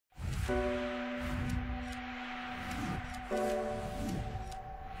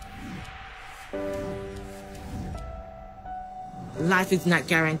Life is not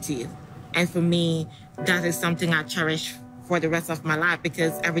guaranteed. And for me, that is something I cherish for the rest of my life,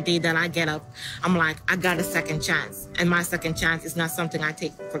 because every day that I get up, I'm like, I got a second chance. And my second chance is not something I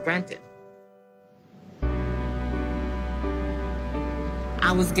take for granted.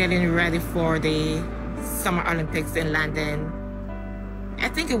 I was getting ready for the Summer Olympics in London. I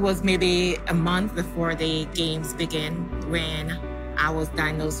think it was maybe a month before the games began when I was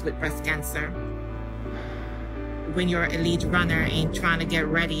diagnosed with breast cancer. When you're an elite runner and trying to get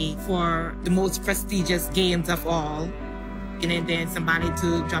ready for the most prestigious games of all, and then somebody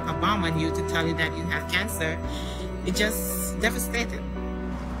to drop a bomb on you to tell you that you have cancer, it just devastated.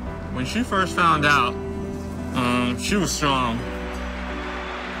 When she first found out, she was strong.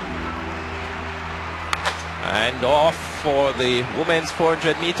 And off for the women's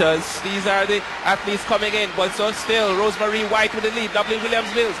 400 meters. These are the athletes coming in, but so still Rosemary White with the lead. Novlene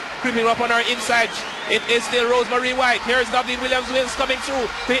Williams-Mills creeping up on her inside. It is still Rosemary White. Here's Novlene Williams-Mills coming through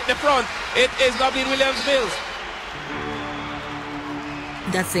to hit the front. It is Novlene Williams-Mills.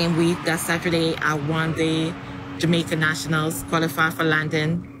 That same week, that Saturday, I won the Jamaica Nationals, qualified for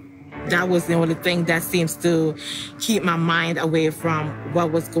London. That was the only thing that seems to keep my mind away from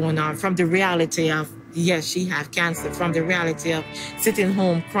what was going on, from the reality of, yes, she had cancer, from the reality of sitting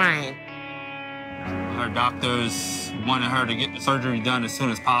home crying. Her doctors wanted her to get the surgery done as soon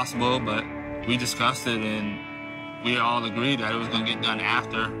as possible, but we discussed it and we all agreed that it was going to get done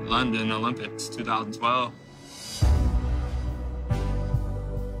after London Olympics 2012.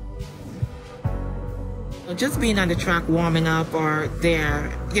 Just being on the track, warming up or there,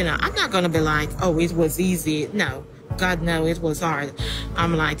 I'm not going to be like, oh, it was easy. No, God, no, it was hard.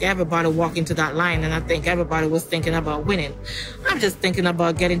 I'm like, everybody walked into that line and I think everybody was thinking about winning. I'm just thinking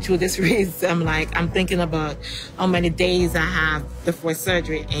about getting through this race. I'm thinking about how many days I have before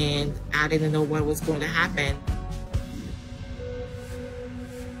surgery, and I didn't know what was going to happen.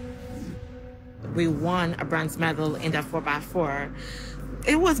 We won a bronze medal in that 4x4.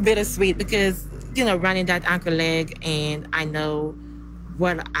 It was bittersweet because, running that ankle leg, and I know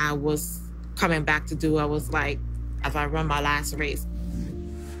what I was coming back to do. I was like, as I run my last race.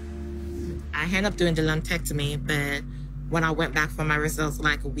 I ended up doing the lumpectomy, but when I went back for my results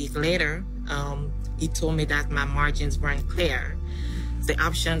like a week later, he told me that my margins weren't clear. The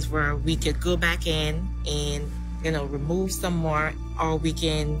options were we could go back in and, remove some more, or we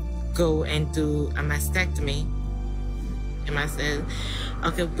can go and do a mastectomy. And I said,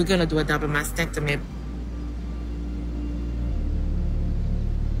 okay, we're going to do a double mastectomy.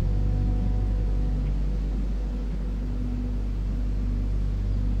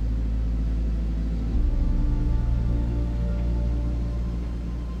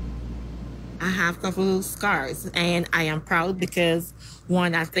 I have a couple of scars, and I am proud because,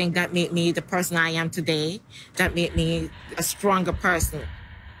 one, I think that made me the person I am today. That made me a stronger person.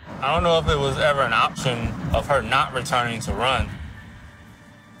 I don't know if it was ever an option of her not returning to run.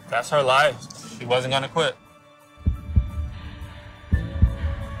 That's her life. She wasn't going to quit.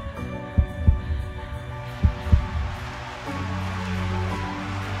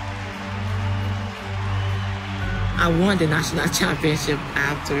 I won the national championship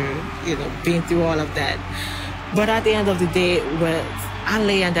after, being through all of that. But at the end of the day, I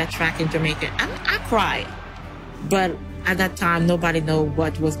lay on that track in Jamaica and I cried. But at that time, nobody knew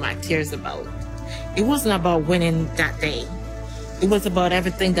what was my tears about. It wasn't about winning that day. It was about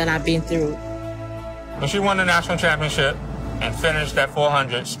everything that I've been through. When she won the national championship and finished that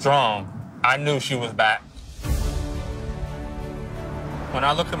 400 strong, I knew she was back. When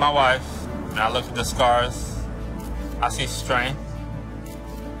I look at my wife and I look at the scars, I see strength,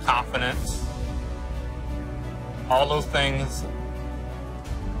 confidence, all those things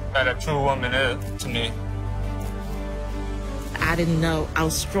that a true woman is to me. I didn't know how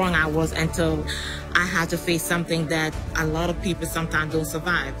strong I was until I had to face something that a lot of people sometimes don't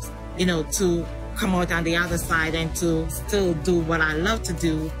survive. To come out on the other side and to still do what I love to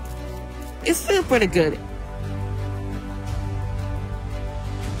do, it's still pretty good.